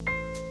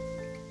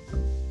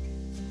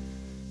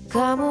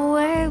Come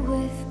away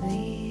with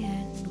me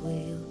and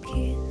we'll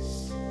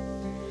kiss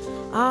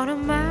on a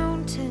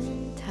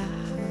mountain top.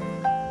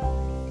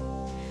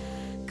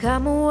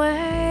 Come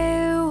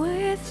away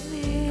with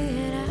me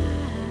and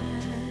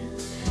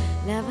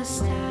I'll never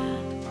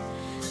stop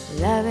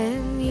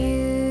loving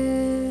you.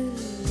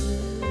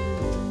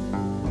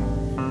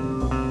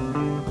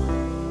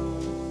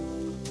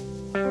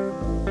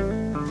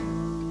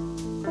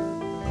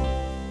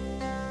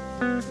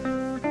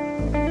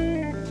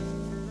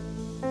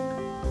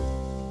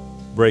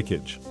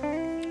 Breakage.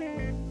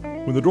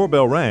 When the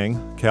doorbell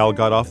rang, Cal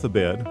got off the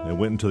bed and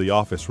went into the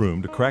office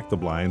room to crack the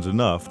blinds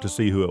enough to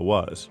see who it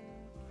was.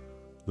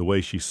 The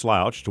way she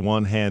slouched,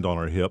 one hand on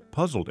her hip,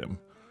 puzzled him.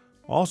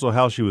 Also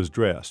how she was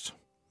dressed.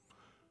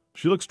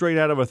 She looked straight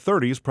out of a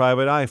 30s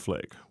private eye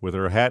flick, with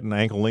her hat and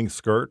ankle-length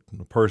skirt,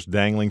 a purse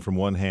dangling from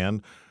one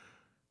hand.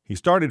 He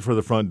started for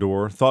the front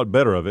door, thought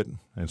better of it,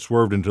 and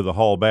swerved into the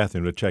hall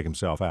bathroom to check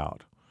himself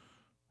out.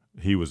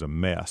 He was a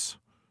mess.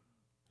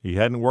 He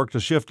hadn't worked a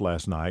shift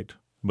last night,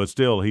 but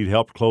still he'd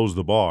helped close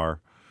the bar.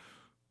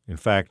 In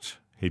fact,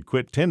 he'd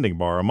quit tending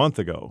bar a month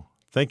ago,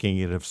 thinking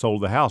he'd have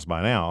sold the house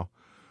by now.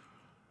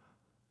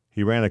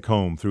 He ran a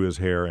comb through his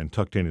hair and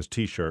tucked in his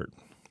T-shirt.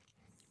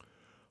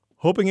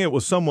 Hoping it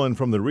was someone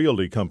from the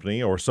realty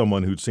company or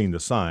someone who'd seen the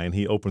sign,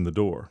 he opened the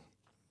door.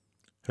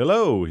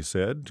 "Hello," he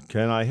said.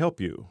 "Can I help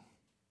you?"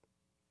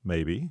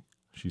 "Maybe,"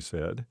 she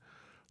said.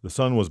 The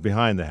sun was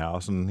behind the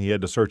house, and he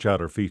had to search out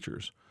her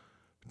features.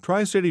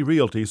 "Tri-City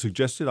Realty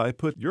suggested I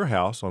put your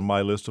house on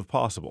my list of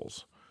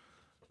possibles."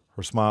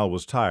 Her smile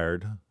was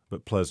tired,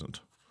 but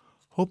pleasant.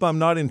 "Hope I'm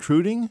not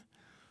intruding?"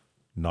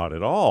 "Not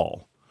at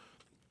all."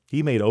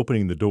 He made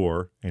opening the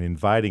door and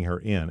inviting her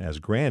in as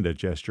grand a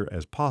gesture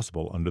as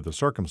possible under the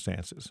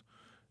circumstances.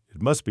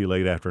 It must be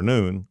late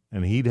afternoon,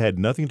 and he'd had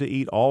nothing to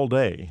eat all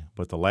day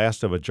but the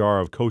last of a jar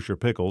of kosher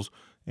pickles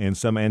and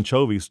some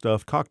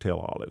anchovy-stuffed cocktail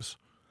olives.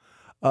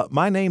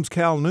 My name's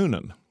Cal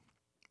Noonan."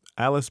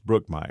 "Alice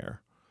Brookmeyer."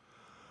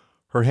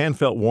 Her hand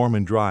felt warm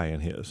and dry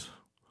in his.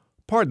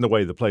 "Pardon the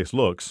way the place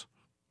looks."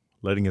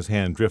 Letting his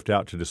hand drift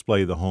out to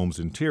display the home's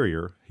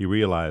interior, he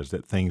realized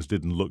that things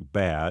didn't look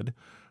bad.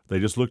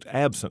 They just looked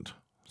absent,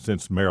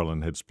 since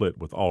Marilyn had split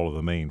with all of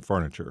the main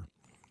furniture.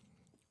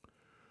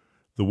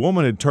 The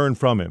woman had turned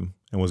from him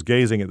and was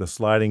gazing at the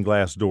sliding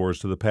glass doors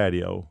to the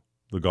patio,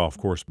 the golf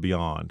course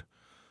beyond.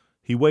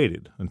 He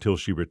waited until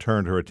she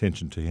returned her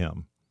attention to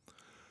him.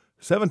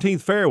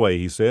 17th fairway,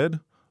 he said.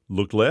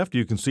 "Look left,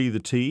 you can see the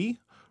tee.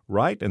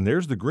 Right, and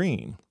there's the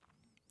green."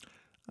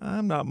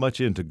 "I'm not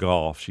much into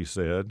golf," she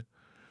said.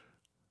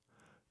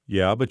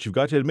 "Yeah, but you've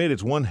got to admit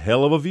it's one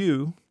hell of a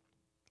view."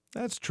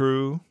 "That's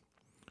true."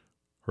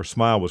 Her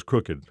smile was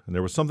crooked, and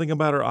there was something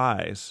about her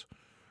eyes.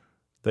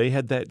 They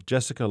had that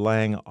Jessica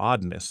Lange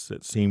oddness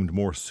that seemed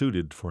more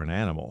suited for an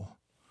animal.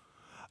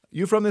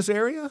 "You from this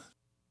area?"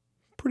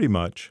 "Pretty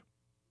much."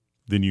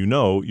 "Then you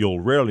know you'll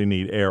rarely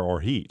need air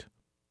or heat."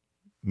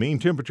 "Mean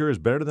temperature is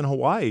better than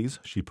Hawaii's,"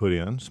 she put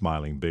in,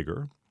 smiling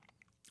bigger.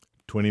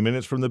 20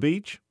 minutes from the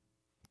beach?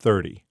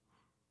 30.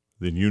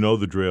 "Then you know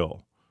the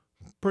drill."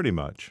 "Pretty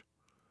much."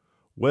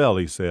 "Well,"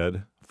 he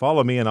said,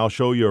 "follow me and I'll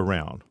show you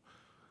around."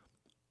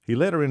 He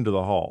led her into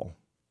the hall.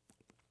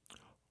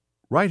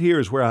 "Right here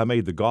is where I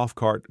made the golf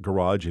cart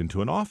garage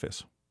into an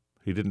office."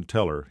 He didn't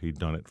tell her he'd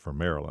done it for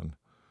Marilyn.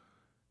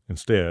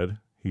 Instead,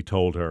 he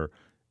told her,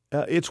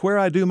 "It's where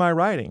I do my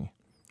writing."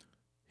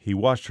 He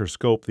watched her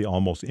scope the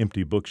almost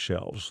empty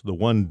bookshelves, the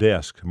one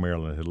desk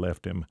Marilyn had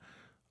left him,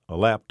 a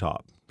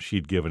laptop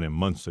she'd given him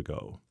months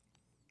ago.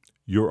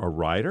 "You're a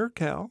writer,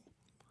 Cal?"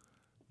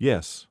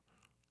 "Yes."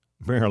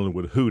 Marilyn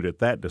would hoot at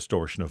that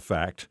distortion of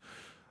fact.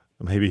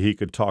 Maybe he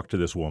could talk to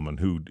this woman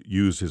who'd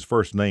used his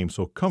first name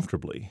so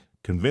comfortably,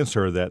 convince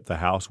her that the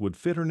house would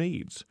fit her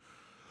needs.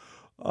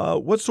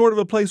 What sort of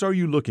a place are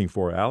you looking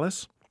for,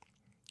 Alice?"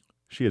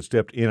 She had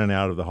stepped in and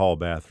out of the hall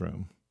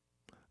bathroom.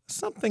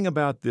 "Something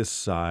about this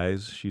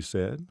size," she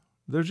said.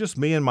 "There's just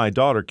me and my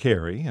daughter,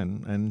 Carrie,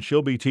 and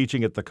she'll be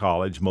teaching at the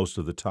college most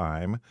of the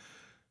time."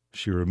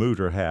 She removed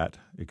her hat,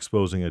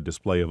 exposing a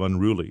display of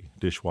unruly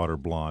dishwater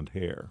blonde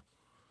hair.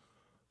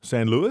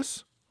 "San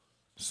Luis?"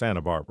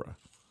 "Santa Barbara."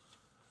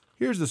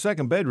 "Here's the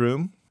second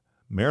bedroom.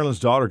 Marilyn's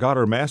daughter got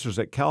her master's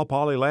at Cal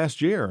Poly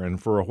last year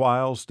and for a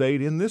while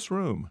stayed in this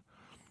room."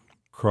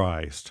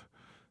 Christ.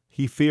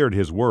 He feared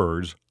his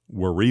words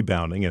were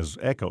rebounding as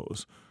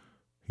echoes.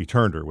 He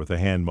turned her with a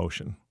hand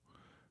motion.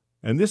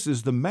 "And this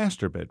is the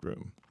master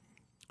bedroom."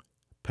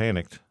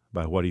 Panicked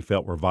by what he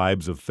felt were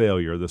vibes of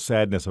failure, the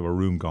sadness of a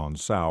room gone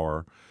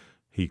sour,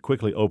 he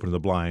quickly opened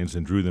the blinds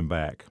and drew them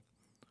back.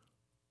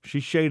 She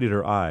shaded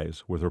her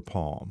eyes with her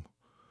palm.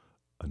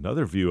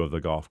 Another view of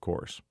the golf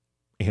course.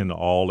 "In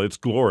all its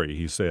glory,"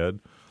 he said.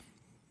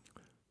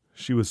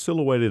 She was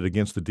silhouetted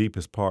against the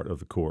deepest part of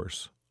the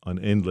course, an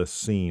endless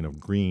scene of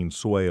green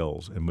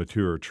swales and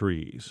mature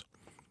trees.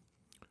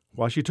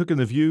 While she took in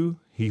the view,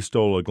 he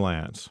stole a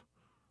glance.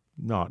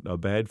 Not a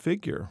bad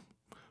figure.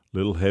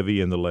 Little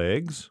heavy in the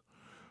legs.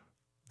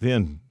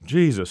 Then,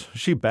 Jesus,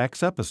 she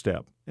backs up a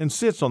step and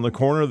sits on the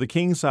corner of the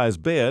king-size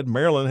bed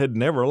Marilyn had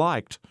never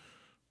liked.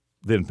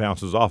 then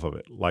bounces off of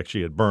it like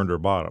she had burned her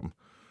bottom.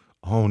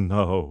 "Oh,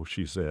 no,"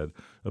 she said,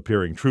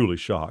 appearing truly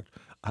shocked.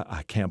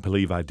 I can't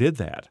believe I did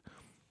that."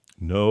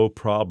 "No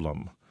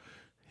problem."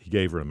 He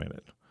gave her a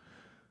minute.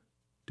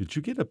 "Did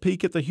you get a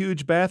peek at the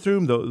huge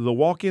bathroom, the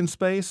walk-in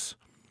space?"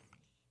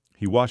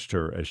 He watched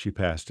her as she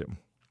passed him.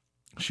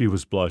 She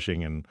was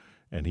blushing,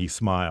 and he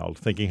smiled,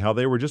 thinking how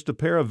they were just a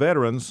pair of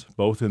veterans,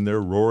 both in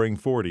their roaring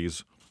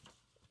 40s.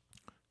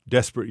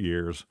 Desperate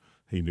years,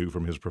 he knew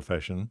from his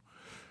profession.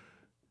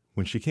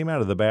 When she came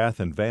out of the bath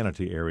and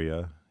vanity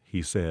area,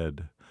 he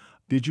said,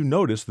 "Did you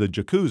notice the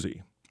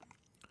jacuzzi?"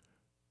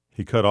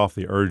 He cut off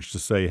the urge to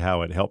say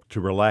how it helped to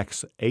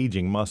relax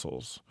aging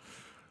muscles.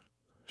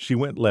 She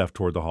went left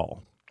toward the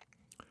hall.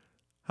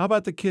 "How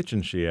about the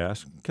kitchen?" she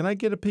asked. "Can I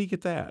get a peek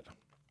at that?"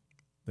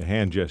 The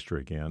hand gesture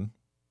again,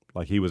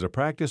 like he was a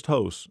practiced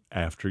host.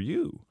 "After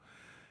you."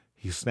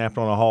 He snapped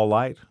on a hall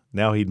light.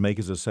 Now he'd make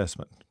his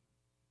assessment.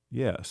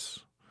 Yes,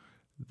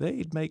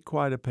 they'd make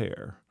quite a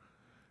pair.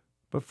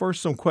 But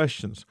first, some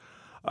questions.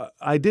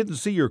 I didn't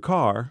see your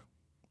car.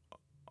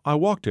 I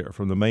walked there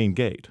from the main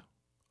gate.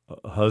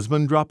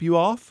 Husband drop you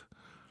off?"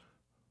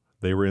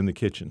 They were in the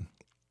kitchen.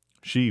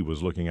 She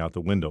was looking out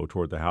the window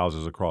toward the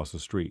houses across the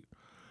street.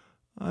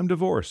 "I'm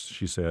divorced,"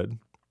 she said.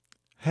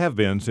 "Have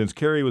been since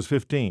Carrie was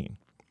 15.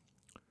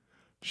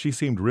 She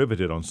seemed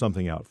riveted on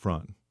something out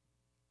front.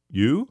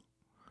 "You?"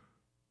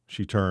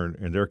 She turned,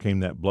 and there came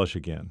that blush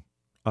again.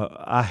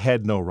 I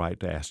had no right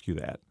to ask you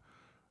that."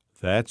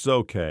 "That's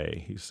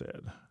okay," he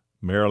said.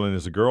 "Marilyn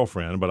is a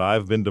girlfriend, but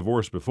I've been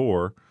divorced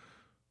before.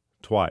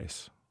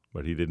 Twice,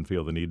 but he didn't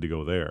feel the need to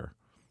go there."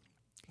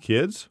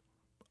 "Kids?"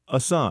 "A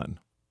son."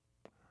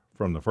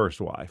 From the first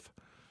wife.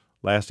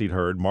 Last he'd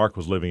heard, Mark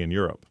was living in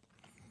Europe.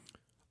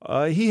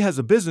 He has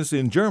a business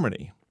in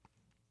Germany."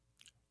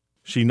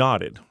 She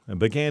nodded and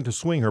began to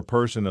swing her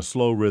purse in a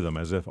slow rhythm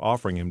as if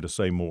offering him to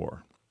say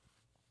more.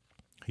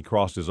 He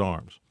crossed his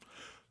arms.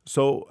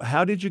 "So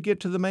how did you get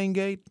to the main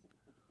gate?"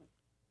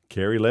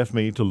 "Carrie left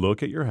me to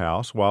look at your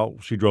house while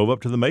she drove up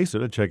to the Mesa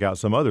to check out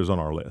some others on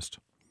our list."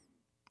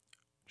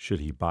 Should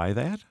he buy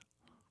that?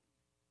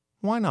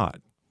 Why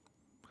not?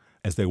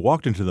 As they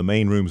walked into the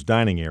main room's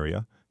dining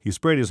area, he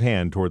spread his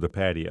hand toward the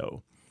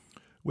patio.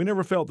 "We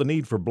never felt the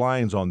need for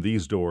blinds on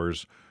these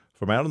doors.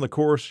 From out on the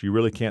course, you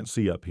really can't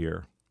see up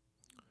here."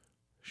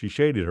 She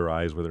shaded her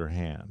eyes with her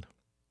hand.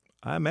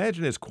 "I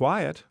imagine it's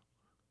quiet."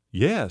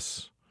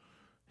 "Yes."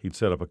 He'd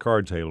set up a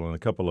card table and a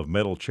couple of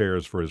metal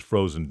chairs for his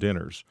frozen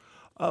dinners.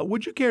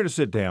 Would you care to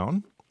sit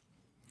down?"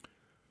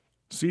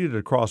 Seated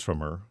across from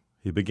her,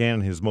 he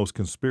began in his most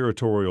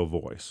conspiratorial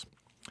voice.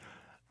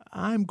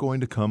 "I'm going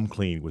to come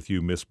clean with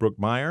you, Miss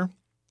Brookmeyer."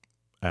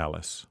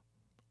 "Alice."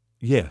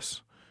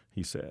 "Yes,"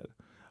 he said.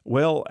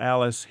 "Well,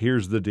 Alice,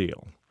 here's the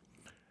deal.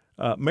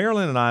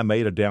 Marilyn and I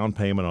made a down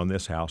payment on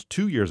this house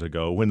 2 years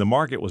ago when the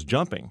market was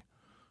jumping."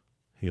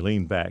 He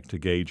leaned back to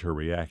gauge her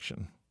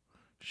reaction.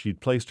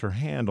 She'd placed her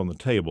hand on the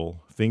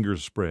table,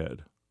 fingers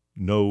spread.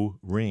 No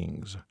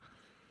rings.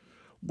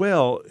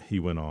 "Well," he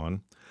went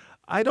on,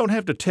 "I don't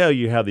have to tell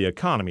you how the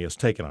economy has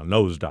taken a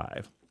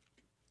nosedive."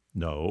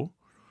 "No."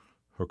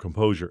 Her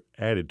composure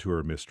added to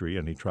her mystery,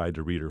 and he tried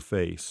to read her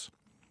face.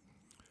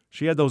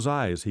 She had those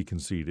eyes, he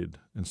conceded,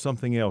 and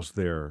something else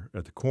there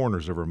at the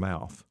corners of her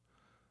mouth.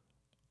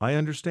 "I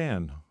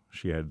understand,"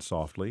 she added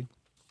softly.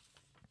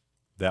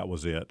 That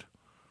was it.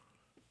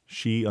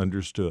 She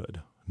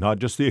understood. Not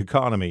just the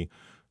economy.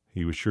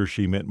 He was sure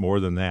she meant more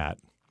than that.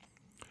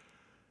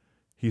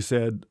 He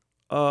said,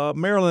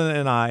 Marilyn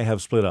and I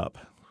have split up."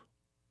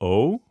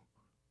 "Oh?"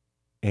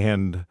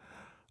 "And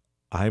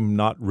I'm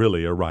not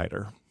really a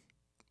writer."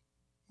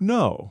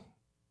 "No."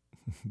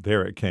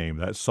 There it came,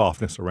 that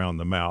softness around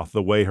the mouth,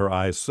 the way her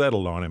eyes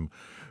settled on him,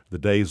 the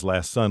day's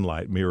last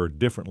sunlight mirrored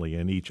differently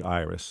in each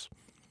iris.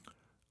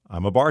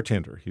 "I'm a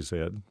bartender," he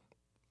said.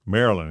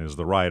 "Marilyn is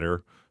the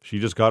writer. She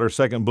just got her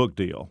second book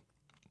deal."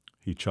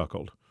 He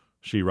chuckled.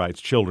 "She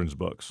writes children's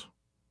books."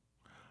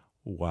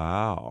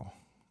 "Wow."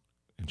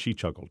 And she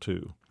chuckled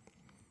too.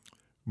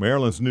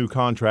 Marilyn's new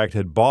contract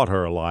had bought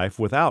her a life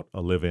without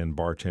a live-in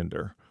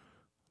bartender,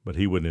 but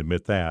he wouldn't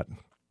admit that.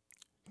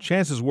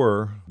 Chances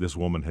were this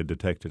woman had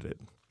detected it.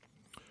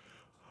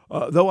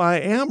 "Though I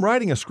am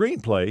writing a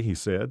screenplay," he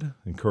said,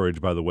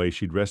 encouraged by the way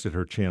she'd rested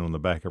her chin on the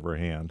back of her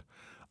hand.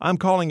 "I'm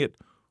calling it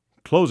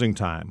Closing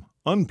Time.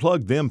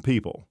 Unplug Them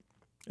People."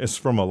 It's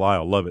from a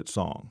Lyle Lovett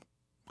song.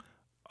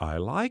 "I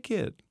like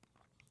it.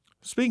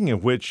 Speaking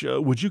of which,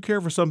 would you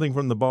care for something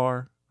from the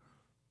bar?"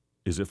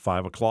 "Is it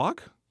 5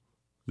 o'clock?"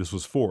 This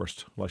was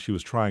forced, like she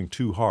was trying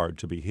too hard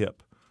to be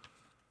hip.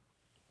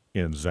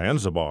 "In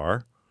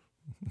Zanzibar?"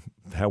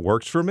 "That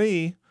works for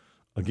me."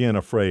 Again,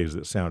 a phrase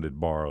that sounded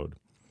borrowed.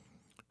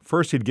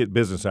 First, he'd get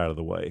business out of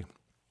the way.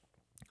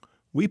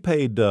 "We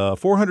paid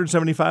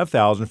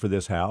 $475,000 for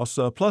this house,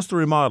 plus the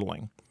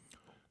remodeling."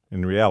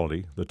 In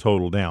reality, the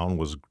total down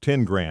was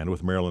 $10,000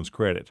 with Marilyn's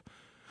credit.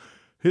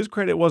 His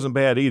credit wasn't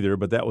bad either,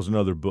 but that was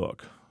another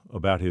book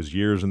about his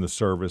years in the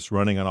service,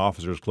 running an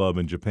officers' club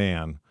in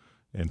Japan,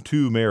 and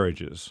 2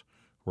 marriages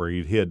where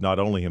he'd hid not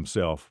only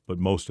himself, but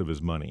most of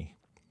his money.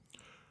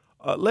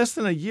 Less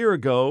than a year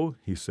ago,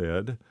 he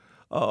said,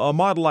 a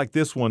model like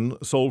this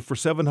one sold for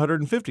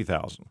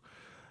 $750,000.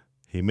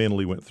 He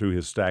mentally went through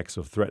his stacks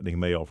of threatening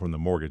mail from the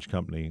mortgage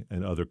company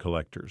and other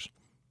collectors.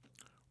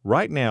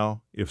 Right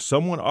now, if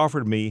someone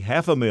offered me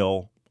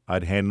 $500,000,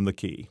 I'd hand him the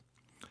key.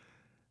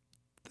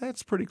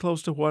 That's pretty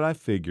close to what I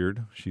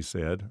figured, she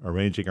said,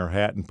 arranging her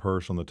hat and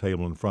purse on the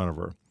table in front of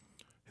her.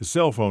 His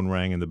cell phone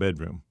rang in the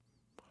bedroom.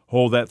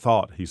 Hold that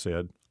thought, he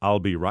said. I'll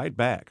be right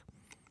back.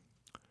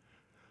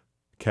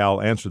 Cal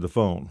answered the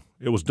phone.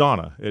 It was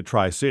Donna at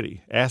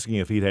Tri-City, asking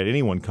if he'd had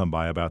anyone come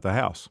by about the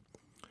house.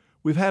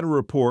 We've had a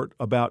report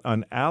about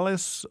an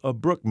Alice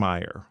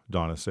Brookmeyer,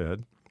 Donna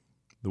said.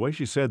 The way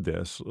she said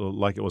this,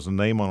 like it was a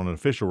name on an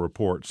official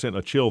report, sent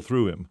a chill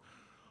through him.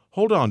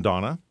 Hold on,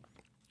 Donna.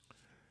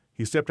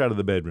 He stepped out of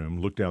the bedroom,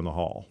 looked down the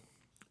hall.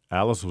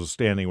 Alice was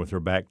standing with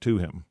her back to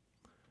him.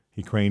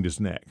 He craned his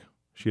neck.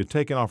 She had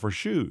taken off her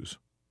shoes,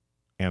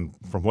 and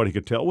from what he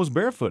could tell, was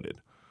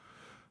barefooted.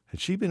 Had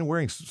she been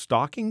wearing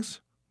stockings?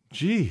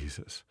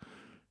 Jesus.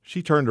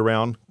 She turned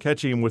around,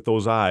 catching him with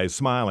those eyes,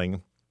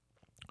 smiling.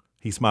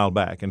 He smiled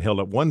back and held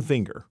up one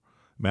finger,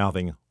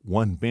 mouthing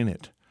 1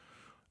 minute,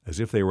 as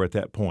if they were at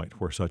that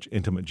point where such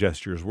intimate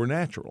gestures were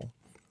natural.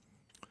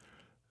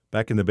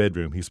 Back in the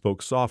bedroom, he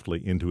spoke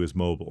softly into his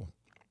mobile.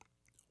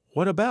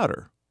 What about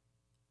her?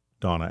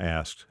 Donna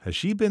asked. Has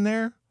she been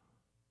there?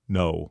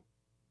 No.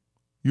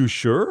 You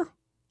sure?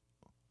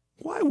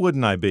 Why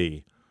wouldn't I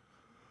be?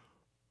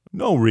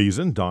 No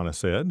reason, Donna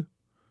said.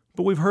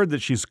 But we've heard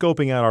that she's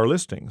scoping out our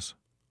listings.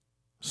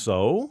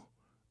 So?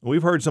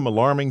 We've heard some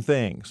alarming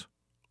things.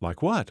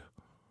 Like what?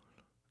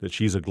 That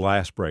she's a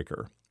glass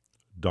breaker.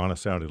 Donna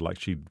sounded like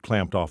she'd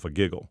clamped off a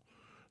giggle.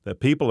 That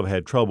people have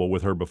had trouble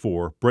with her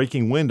before,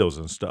 breaking windows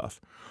and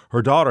stuff.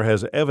 Her daughter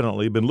has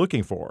evidently been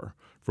looking for her.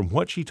 From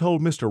what she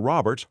told Mr.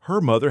 Roberts, her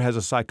mother has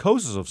a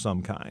psychosis of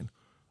some kind.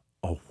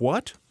 A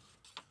what?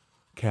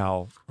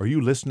 Cal, are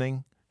you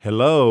listening?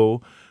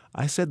 Hello?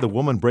 I said the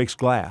woman breaks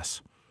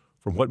glass.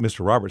 From what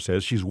Mr. Roberts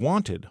says, she's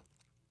wanted.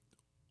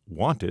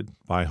 Wanted?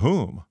 By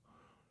whom?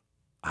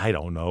 I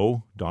don't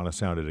know. Donna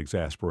sounded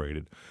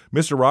exasperated.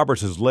 Mr.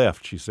 Roberts has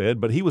left, she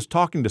said, but he was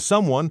talking to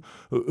someone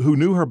who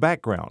knew her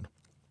background.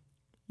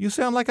 You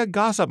sound like a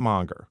gossip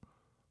monger.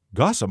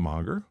 Gossip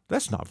monger?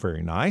 That's not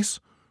very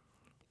nice.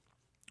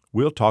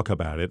 We'll talk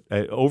about it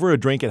over a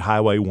drink at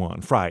Highway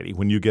 1, Friday,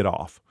 when you get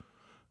off.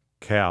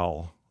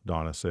 Cal,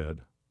 Donna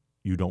said,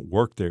 you don't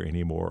work there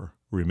anymore,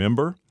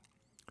 remember?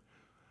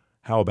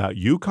 How about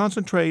you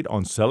concentrate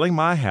on selling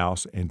my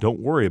house and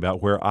don't worry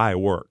about where I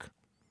work?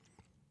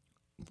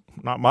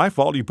 Not my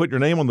fault you put your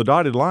name on the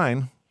dotted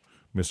line.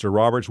 Mr.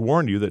 Roberts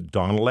warned you that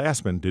Donald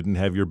Aspen didn't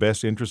have your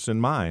best interests in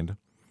mind.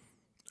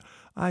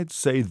 I'd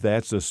say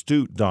that's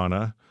astute,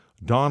 Donna.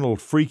 Donald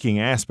freaking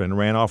Aspen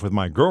ran off with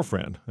my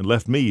girlfriend and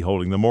left me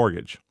holding the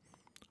mortgage.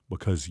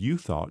 Because you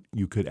thought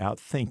you could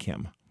outthink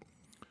him.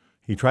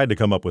 He tried to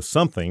come up with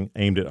something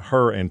aimed at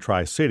her and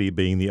Tri-City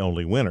being the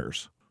only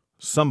winners.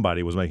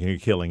 Somebody was making a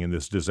killing in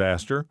this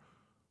disaster.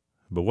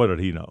 But what did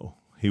he know?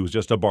 He was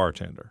just a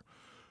bartender.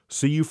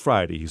 See you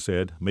Friday, he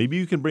said. Maybe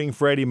you can bring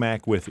Freddie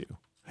Mac with you.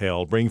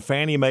 Hell, bring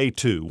Fannie Mae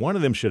too. One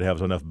of them should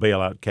have enough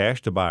bailout cash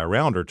to buy a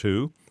round or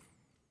two.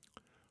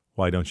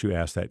 Why don't you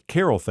ask that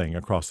Carol thing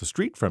across the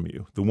street from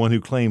you, the one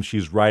who claims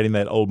she's writing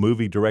that old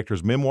movie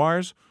director's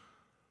memoirs?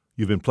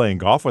 You've been playing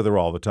golf with her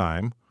all the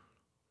time.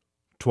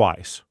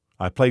 Twice.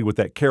 I played with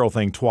that Carol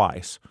thing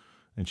twice,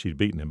 and she'd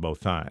beaten him both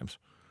times.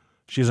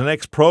 She's an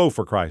ex-pro,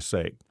 for Christ's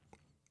sake.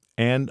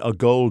 And a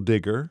gold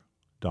digger,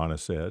 Donna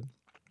said.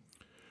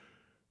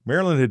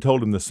 Marilyn had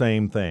told him the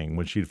same thing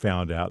when she'd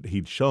found out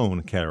he'd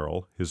shown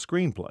Carol his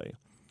screenplay.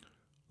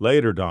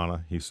 Later,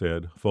 Donna, he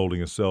said,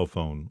 folding his cell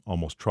phone,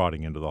 almost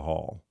trotting into the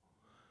hall.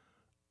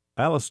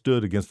 Alice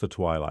stood against the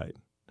twilight.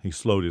 He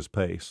slowed his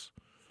pace.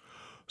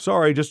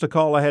 Sorry, just a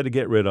call I had to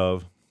get rid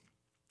of.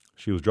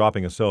 She was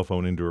dropping a cell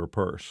phone into her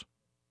purse.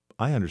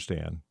 I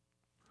understand.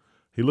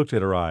 He looked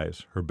at her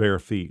eyes, her bare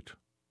feet,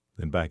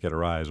 then back at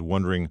her eyes,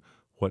 wondering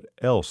what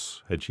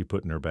else had she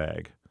put in her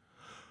bag.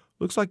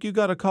 Looks like you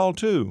got a call,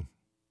 too.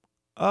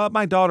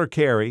 My daughter,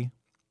 Carrie.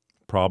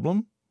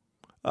 Problem?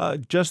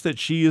 Just that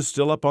she is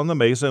still up on the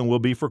mesa and will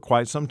be for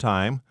quite some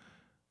time.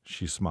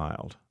 She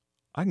smiled.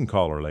 I can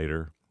call her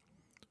later.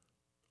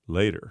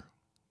 Later.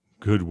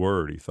 Good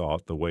word, he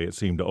thought, the way it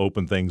seemed to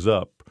open things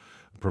up,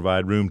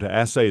 provide room to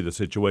assay the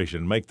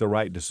situation, make the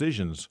right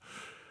decisions.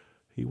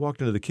 He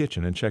walked into the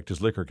kitchen and checked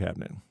his liquor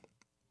cabinet.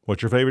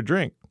 What's your favorite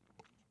drink?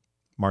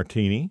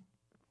 Martini.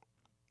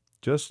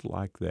 Just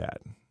like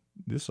that.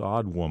 This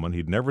odd woman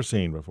he'd never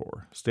seen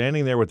before,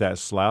 standing there with that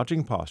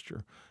slouching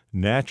posture,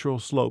 natural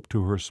slope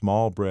to her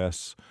small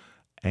breasts,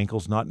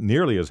 ankles not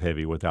nearly as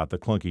heavy without the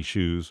clunky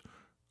shoes,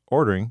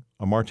 ordering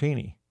a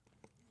martini.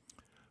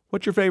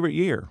 What's your favorite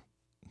year?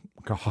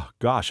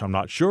 Gosh, I'm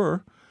not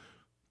sure.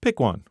 Pick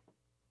one.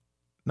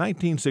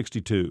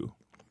 1962.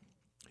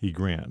 He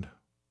grinned.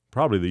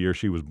 Probably the year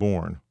she was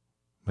born.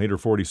 Made her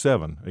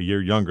 47, a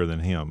year younger than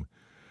him.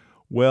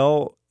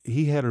 Well,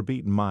 he had her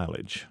beaten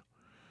mileage.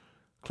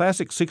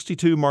 Classic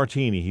 62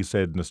 martini, he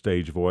said in a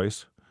stage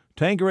voice.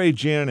 Tanqueray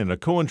gin in a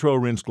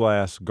Cointreau rinse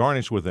glass,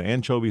 garnished with an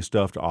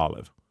anchovy-stuffed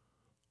olive.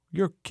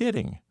 You're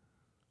kidding.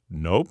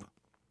 Nope.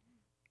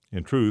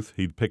 In truth,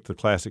 he'd picked the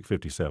classic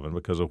 57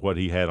 because of what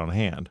he had on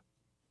hand.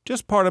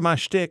 Just part of my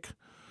shtick.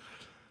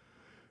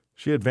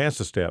 She advanced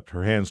a step,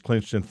 her hands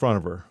clenched in front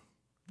of her.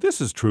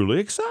 This is truly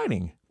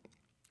exciting.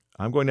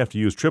 I'm going to have to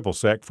use triple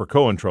sec for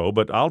Cointreau,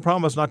 but I'll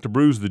promise not to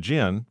bruise the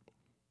gin.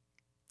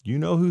 You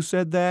know who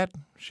said that?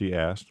 She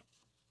asked.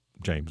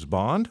 James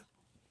Bond?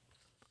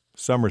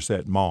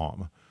 Somerset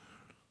Maugham.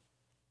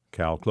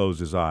 Cal closed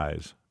his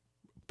eyes,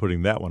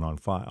 putting that one on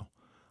file.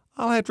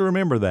 I'll have to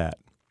remember that.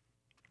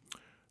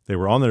 They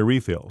were on their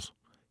refills.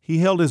 He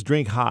held his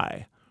drink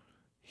high.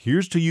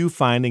 Here's to you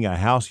finding a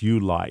house you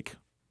like.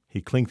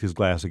 He clinked his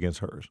glass against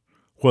hers.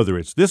 Whether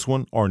it's this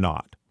one or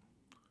not.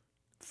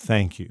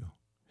 Thank you.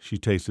 She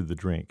tasted the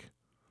drink.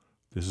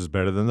 This is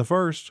better than the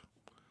first.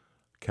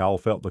 Cal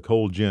felt the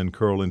cold gin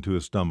curl into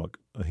his stomach,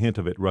 a hint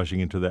of it rushing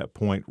into that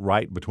point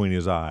right between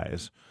his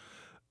eyes.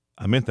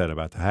 I meant that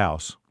about the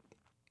house.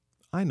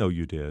 I know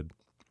you did.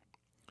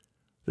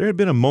 There had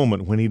been a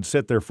moment when he'd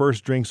set their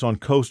first drinks on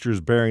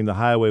coasters bearing the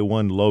Highway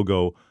 1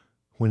 logo,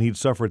 when he'd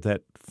suffered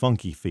that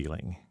funky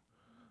feeling.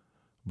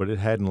 But it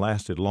hadn't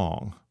lasted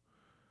long.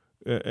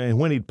 And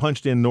when he'd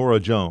punched in Norah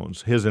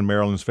Jones, his and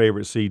Marilyn's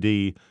favorite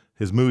CD,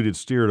 his mood had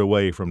steered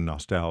away from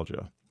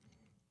nostalgia.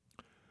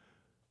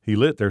 He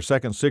lit their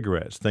second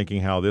cigarettes,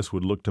 thinking how this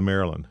would look to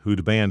Marilyn,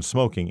 who'd banned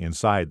smoking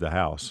inside the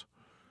house.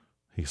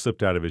 He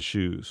slipped out of his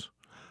shoes.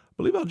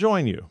 Believe I'll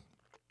join you.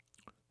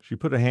 She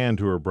put a hand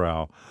to her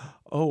brow.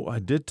 Oh, I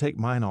did take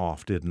mine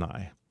off, didn't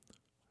I?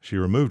 She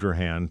removed her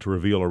hand to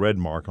reveal a red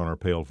mark on her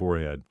pale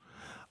forehead.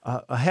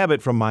 A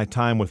habit from my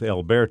time with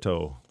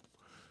Alberto.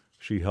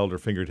 She held her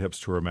fingertips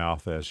to her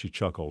mouth as she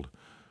chuckled.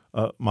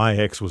 My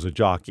ex was a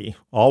jockey,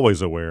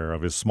 always aware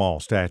of his small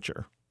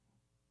stature.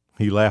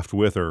 He laughed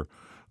with her,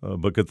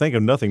 but could think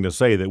of nothing to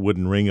say that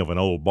wouldn't ring of an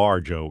old bar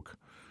joke.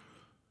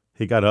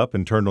 He got up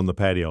and turned on the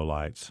patio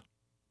lights.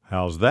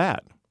 How's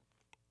that?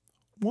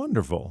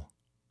 Wonderful.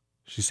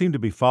 She seemed to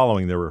be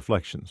following their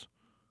reflections.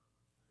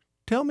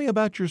 Tell me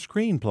about your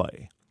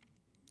screenplay.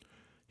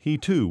 He,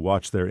 too,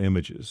 watched their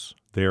images,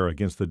 there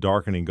against the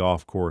darkening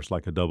golf course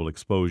like a double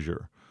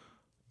exposure.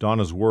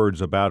 Donna's words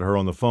about her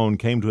on the phone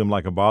came to him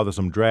like a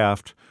bothersome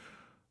draft,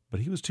 but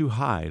he was too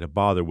high to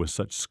bother with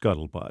such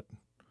scuttlebutt.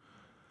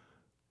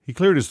 He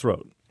cleared his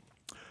throat.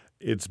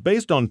 It's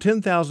based on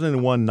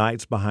 10,001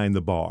 Nights Behind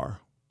the Bar.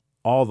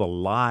 All the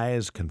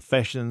lies,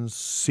 confessions,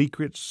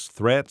 secrets,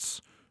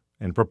 threats,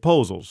 and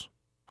proposals,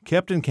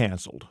 kept and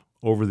canceled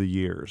over the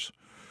years.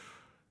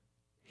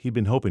 He'd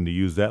been hoping to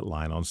use that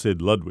line on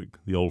Sid Ludwig,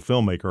 the old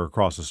filmmaker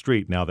across the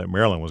street now that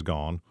Marilyn was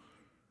gone.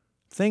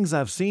 Things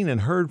I've seen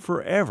and heard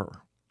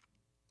forever.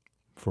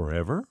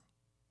 Forever?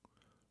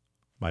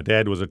 My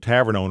dad was a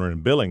tavern owner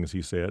in Billings,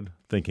 he said,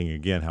 thinking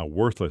again how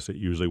worthless it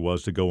usually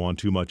was to go on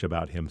too much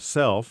about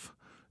himself,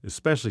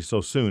 especially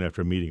so soon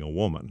after meeting a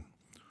woman.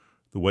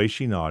 The way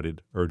she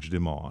nodded urged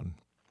him on.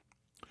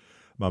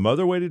 My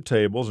mother waited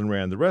tables and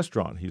ran the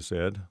restaurant, he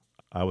said.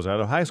 I was out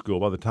of high school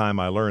by the time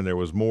I learned there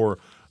was more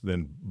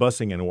than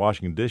bussing and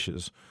washing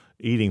dishes,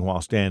 eating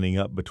while standing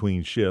up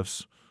between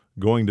shifts,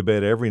 going to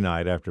bed every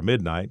night after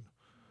midnight.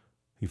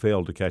 He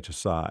failed to catch a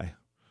sigh.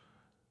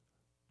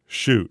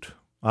 Shoot,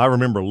 I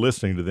remember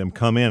listening to them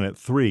come in at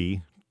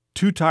 3,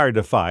 too tired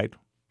to fight,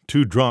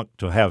 too drunk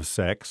to have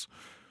sex.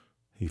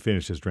 He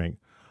finished his drink.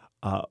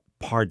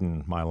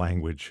 Pardon my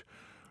language.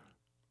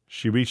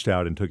 She reached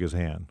out and took his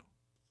hand.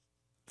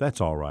 That's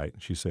all right,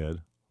 she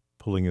said,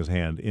 pulling his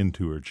hand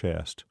into her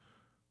chest.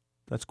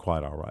 That's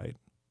quite all right.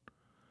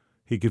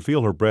 He could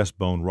feel her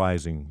breastbone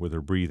rising with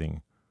her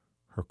breathing,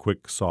 her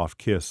quick, soft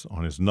kiss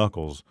on his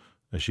knuckles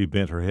as she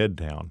bent her head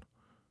down.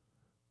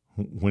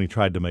 When he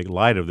tried to make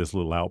light of this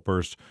little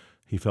outburst,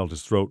 he felt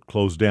his throat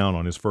close down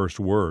on his first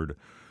word.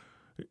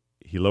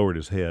 He lowered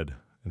his head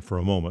and for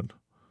a moment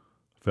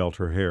felt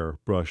her hair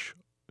brush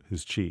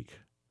his cheek.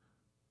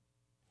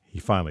 He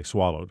finally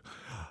swallowed.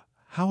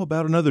 How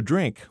about another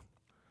drink?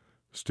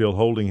 Still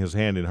holding his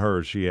hand in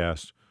hers, she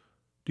asked,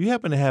 Do you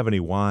happen to have any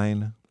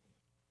wine?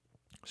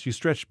 She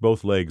stretched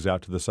both legs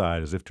out to the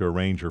side as if to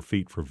arrange her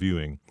feet for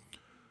viewing.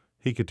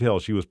 He could tell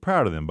she was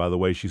proud of them by the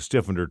way she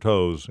stiffened her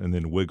toes and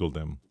then wiggled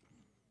them.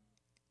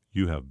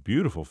 You have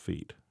beautiful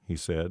feet, he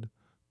said,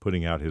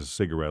 putting out his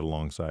cigarette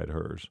alongside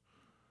hers.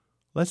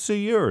 Let's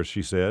see yours,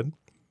 she said.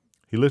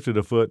 He lifted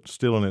a foot,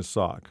 still in its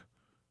sock.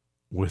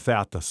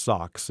 Without the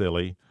sock,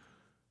 silly.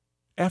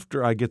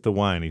 After I get the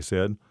wine, he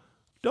said.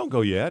 Don't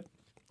go yet.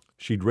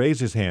 She'd raised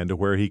his hand to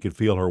where he could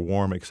feel her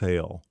warm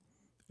exhale.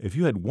 If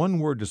you had one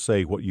word to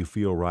say what you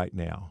feel right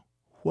now,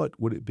 what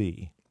would it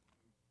be?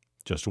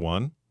 Just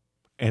one.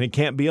 And it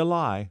can't be a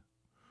lie.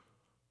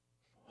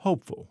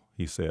 Hopeful,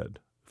 he said,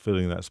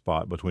 feeling that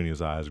spot between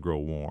his eyes grow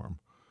warm.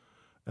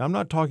 I'm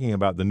not talking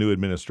about the new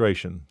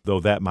administration, though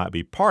that might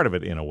be part of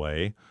it in a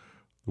way.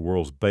 The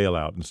world's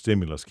bailout and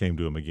stimulus came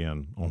to him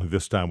again, only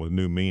this time with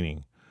new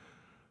meaning.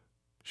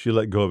 She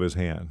let go of his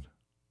hand.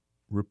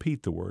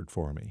 Repeat the word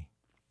for me.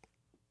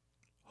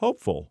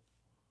 Hopeful.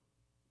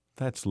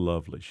 That's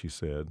lovely, she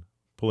said,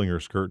 pulling her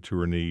skirt to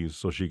her knees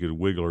so she could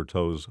wiggle her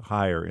toes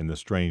higher in the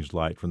strange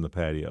light from the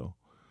patio.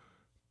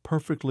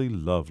 Perfectly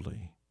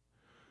lovely.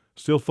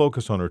 Still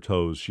focused on her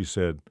toes, she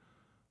said,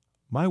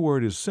 "My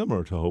word is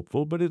similar to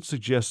hopeful, but it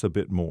suggests a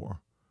bit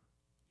more."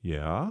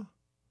 "Yeah?"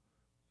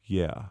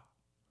 "Yeah."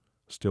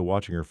 Still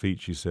watching her feet,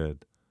 she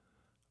said,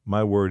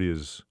 "My word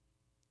is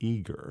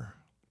eager."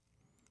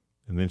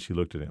 And then she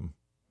looked at him,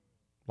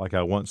 like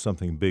I want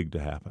something big to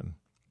happen.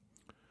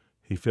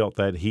 He felt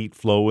that heat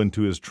flow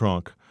into his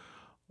trunk,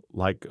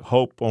 like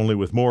hope only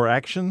with more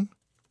action?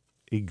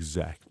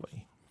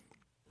 Exactly.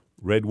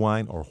 "Red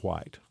wine or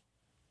white?"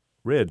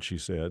 "Red," she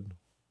said,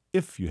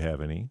 "if you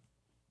have any.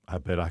 I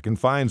bet I can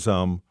find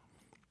some."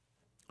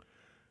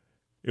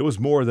 It was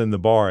more than the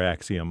bar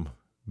axiom.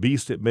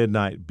 Beast at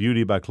midnight,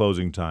 beauty by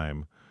closing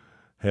time.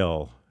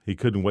 Hell, he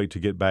couldn't wait to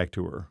get back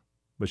to her.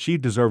 But she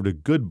deserved a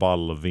good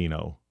bottle of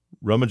vino.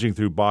 Rummaging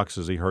through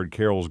boxes, he heard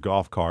Carol's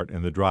golf cart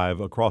in the drive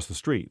across the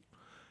street.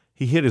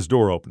 He hit his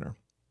door opener.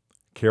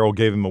 Carol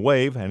gave him a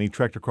wave, and he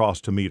trekked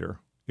across to meet her.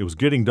 It was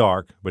getting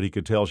dark, but he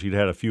could tell she'd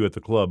had a few at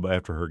the club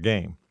after her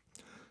game.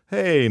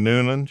 "Hey,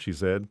 Noonan," she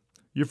said.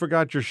 "You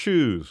forgot your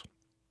shoes."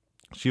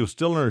 She was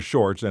still in her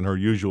shorts and her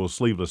usual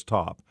sleeveless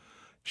top.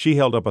 She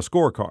held up a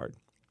scorecard.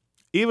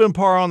 "Even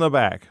par on the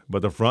back,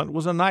 but the front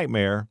was a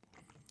nightmare."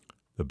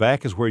 "The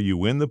back is where you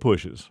win the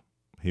pushes."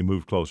 He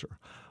moved closer.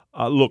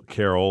 "Look,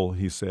 Carol,"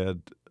 he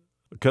said,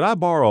 "could I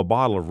borrow a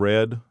bottle of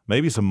red?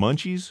 Maybe some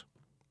munchies?"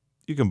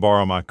 "You can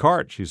borrow my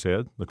cart," she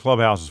said. "The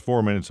clubhouse is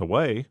 4 minutes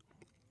away."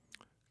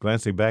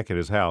 Glancing back at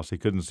his house, he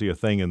couldn't see a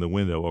thing in the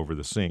window over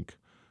the sink,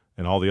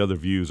 and all the other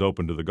views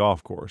open to the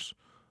golf course.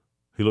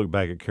 He looked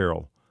back at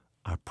Carol.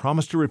 "I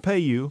promise to repay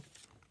you."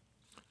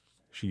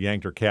 She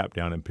yanked her cap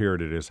down and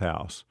peered at his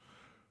house.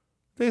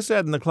 "They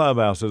said in the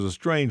clubhouse there's a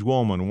strange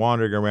woman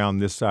wandering around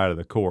this side of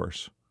the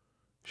course."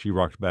 She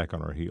rocked back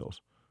on her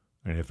heels.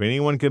 "And if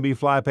anyone can be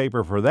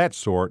flypaper for that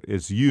sort,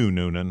 it's you,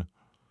 Noonan."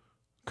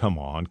 "Come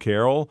on,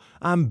 Carol.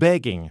 I'm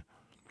begging."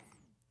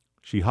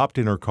 She hopped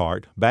in her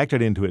cart, backed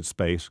it into its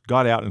space,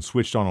 got out and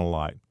switched on a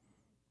light.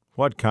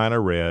 "What kind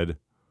of red?"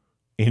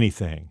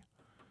 "Anything."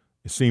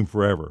 It seemed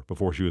forever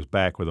before she was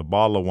back with a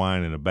bottle of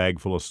wine and a bag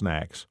full of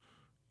snacks.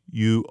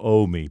 "You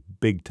owe me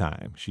big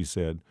time," she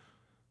said.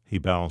 He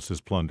balanced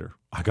his plunder.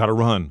 "I gotta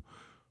run."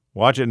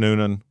 "Watch it,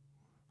 Noonan."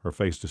 Her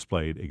face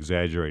displayed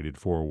exaggerated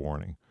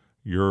forewarning.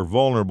 "You're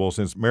vulnerable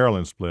since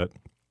Marilyn split."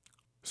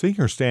 Seeing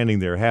her standing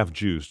there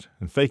half-juiced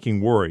and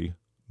faking worry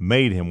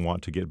made him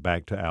want to get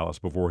back to Alice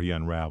before he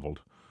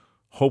unraveled.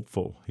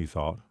 Hopeful, he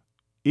thought.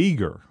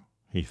 Eager,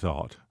 he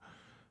thought.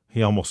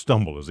 He almost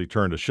stumbled as he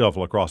turned to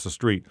shuffle across the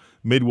street.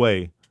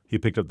 Midway, he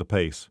picked up the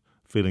pace,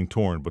 feeling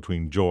torn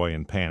between joy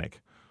and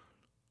panic.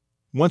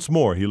 Once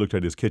more, he looked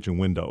at his kitchen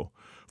window.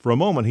 For a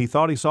moment, he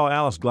thought he saw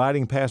Alice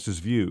gliding past his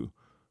view.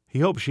 He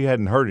hoped she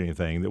hadn't heard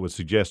anything that would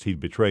suggest he'd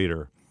betrayed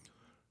her.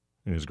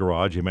 In his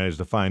garage, he managed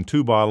to find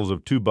 2 bottles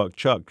of $2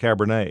 Chuck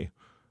Cabernet.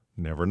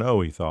 Never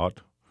know, he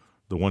thought.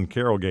 The one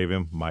Carol gave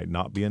him might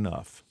not be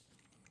enough.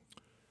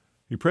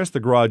 He pressed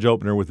the garage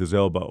opener with his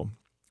elbow.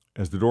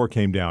 As the door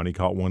came down, he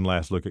caught one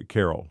last look at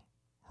Carol,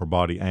 her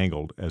body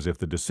angled as if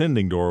the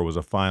descending door was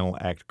a final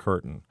act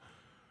curtain.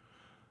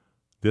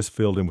 This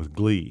filled him with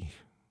glee.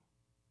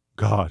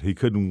 God, he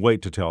couldn't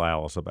wait to tell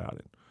Alice about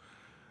it.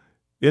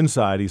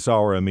 Inside, he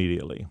saw her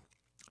immediately.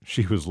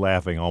 She was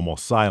laughing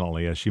almost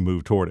silently as she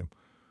moved toward him.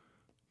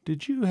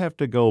 "Did you have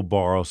to go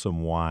borrow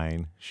some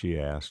wine?" she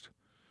asked.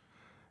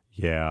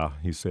 "Yeah,"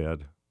 he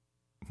said.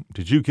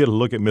 "Did you get a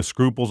look at Miss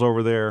Scruples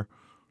over there?"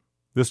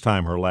 This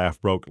time her laugh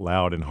broke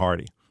loud and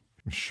hearty.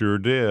 "Sure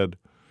did."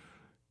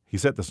 He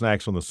set the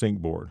snacks on the sink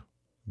board.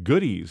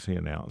 "Goodies," he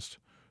announced.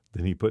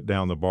 Then he put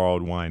down the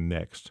borrowed wine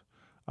next.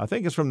 "I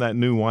think it's from that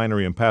new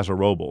winery in Paso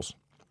Robles."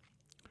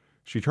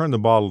 She turned the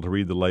bottle to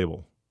read the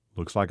label.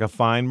 "Looks like a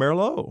fine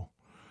Merlot."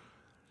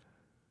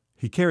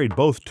 He carried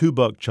both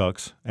 $2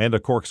 Chucks and a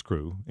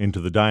corkscrew into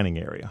the dining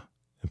area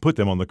and put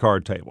them on the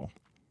card table.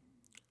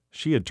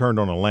 She had turned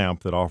on a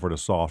lamp that offered a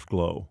soft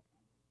glow.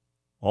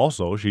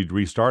 Also, she'd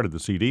restarted the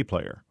CD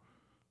player.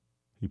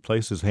 He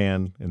placed his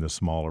hand in the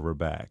small of her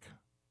back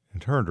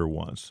and turned her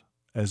once,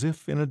 as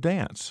if in a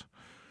dance.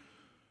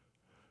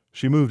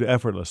 She moved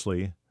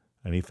effortlessly,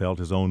 and he felt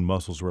his own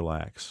muscles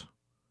relax.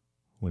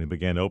 When he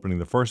began opening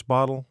the first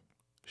bottle,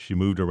 she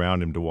moved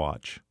around him to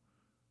watch.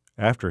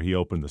 After he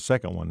opened the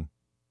second one,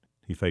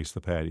 he faced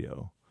the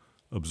patio.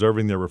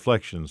 Observing their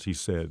reflections, he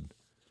said,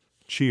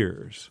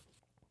 "Cheers."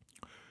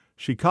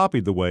 She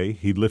copied the way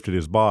he'd lifted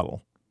his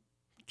bottle.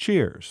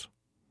 "Cheers."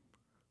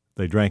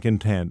 They drank in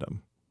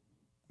tandem.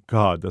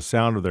 God, the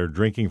sound of their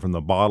drinking from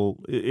the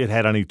bottle, it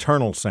had an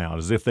eternal sound,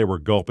 as if they were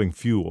gulping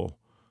fuel.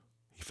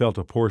 He felt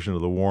a portion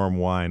of the warm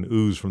wine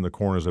ooze from the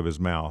corners of his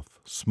mouth,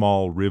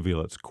 small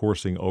rivulets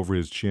coursing over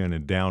his chin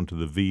and down to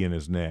the V in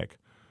his neck.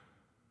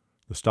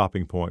 The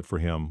stopping point for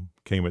him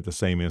came at the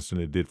same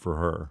instant it did for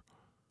her.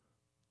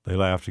 They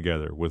laughed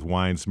together, with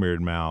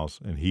wine-smeared mouths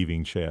and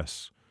heaving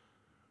chests.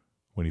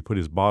 When he put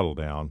his bottle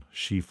down,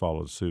 she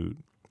followed suit.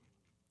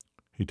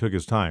 He took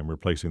his time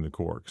replacing the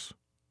corks.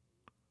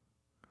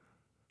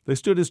 They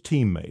stood as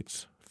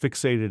teammates,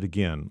 fixated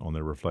again on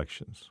their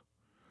reflections.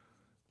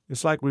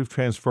 "It's like we've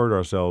transferred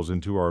ourselves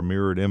into our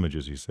mirrored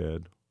images," he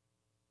said.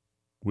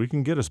 "We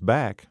can get us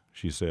back,"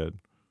 she said.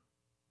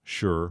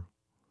 "Sure."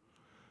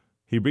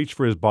 He reached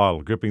for his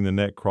bottle, gripping the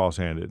neck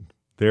cross-handed.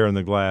 There in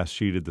the glass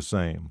she did the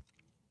same.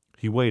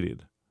 He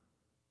waited,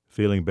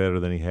 feeling better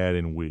than he had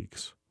in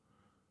weeks.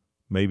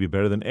 Maybe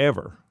better than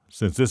ever,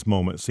 since this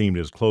moment seemed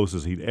as close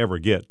as he'd ever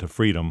get to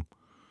freedom.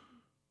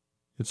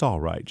 "It's all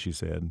right," she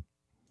said.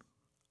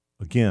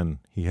 Again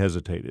he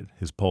hesitated,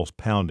 his pulse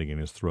pounding in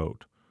his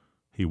throat.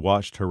 He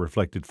watched her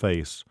reflected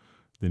face,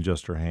 then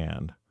just her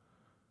hand.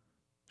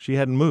 She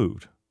hadn't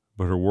moved,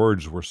 but her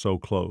words were so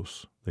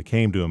close. They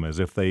came to him as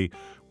if they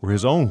were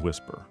his own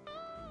whisper.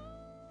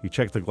 He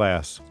checked the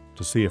glass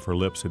to see if her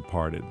lips had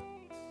parted.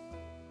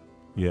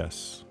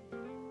 "Yes."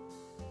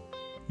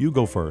 "You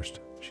go first,"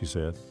 she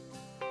said.